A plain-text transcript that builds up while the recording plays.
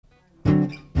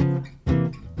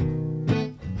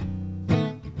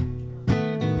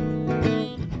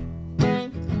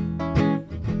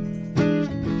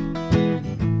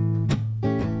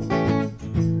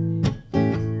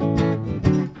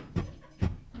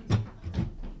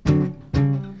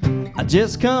I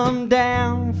just come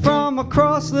down from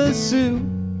across the Sioux.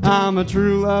 I'm a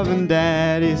true loving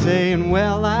daddy saying,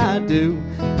 well, I do.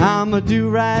 I'm a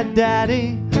do-right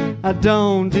daddy, I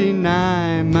don't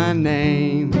deny my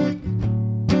name.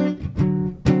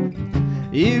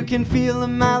 You can feel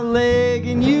in my leg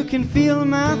and you can feel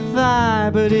in my thigh,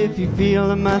 but if you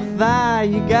feel in my thigh,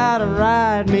 you gotta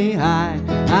ride me high.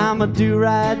 I'm a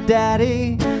do-right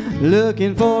daddy,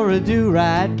 looking for a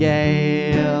do-right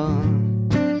gal.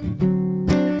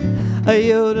 A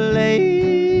yodelay,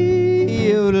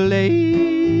 yodelay,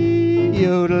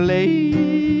 yodelay.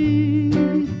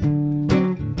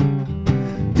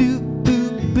 Do boo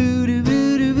boo doo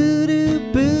boo doo boo doo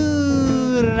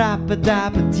boo. Rappa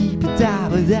dappa deep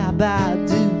dabba dabba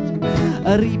doo.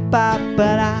 Reepa ba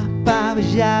da ba ba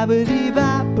jabba dee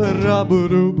ba ba ra ba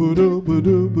doo ba doo ba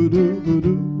doo ba doo ba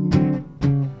doo.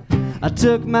 I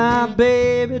took my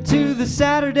baby to the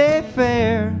Saturday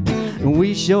fair, and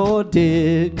we sure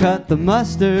did cut the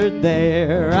mustard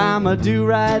there. I'm a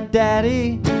do-right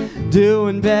daddy,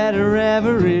 doing better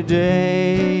every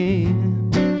day.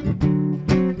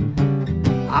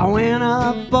 I went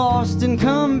up Boston,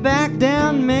 come back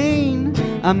down Maine.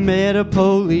 I met a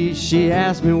police, she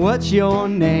asked me, what's your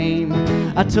name?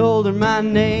 I told her my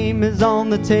name is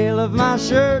on the tail of my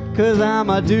shirt, 'cause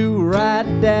I'm a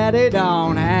do-right daddy,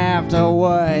 don't have to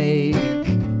wait.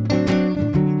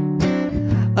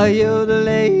 A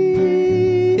yodelay,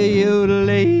 a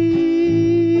yodelay,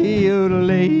 a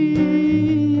yodelay.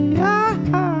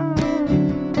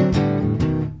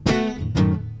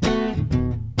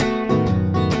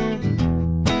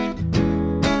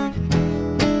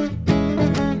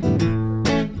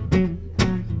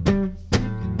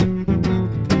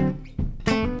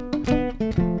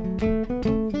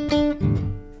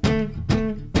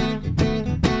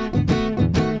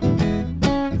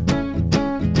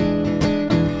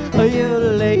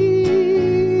 Yodelay,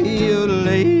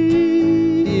 yodelay,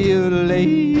 yodelay.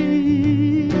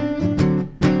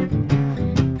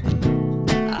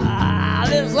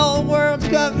 This old world's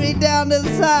cut me down to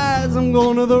size. I'm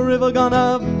going to the river,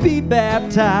 gonna be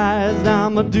baptized.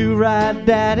 I'm a do-right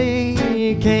daddy,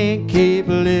 you can't keep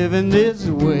living this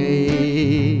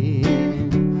way.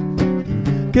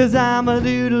 'Cause I'm a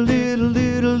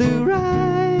doodle-doodle-doodle-doo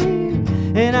right,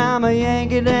 and I'm a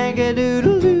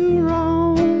yankee-danky-doodle-doo wrong.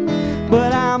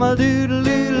 But I'm a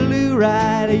doodle-doodle-doo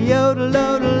right, a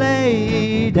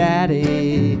yodel-odelay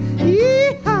daddy.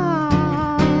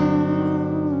 Yeehaw!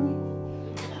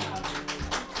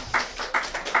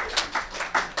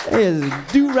 There's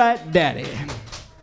do-right daddy.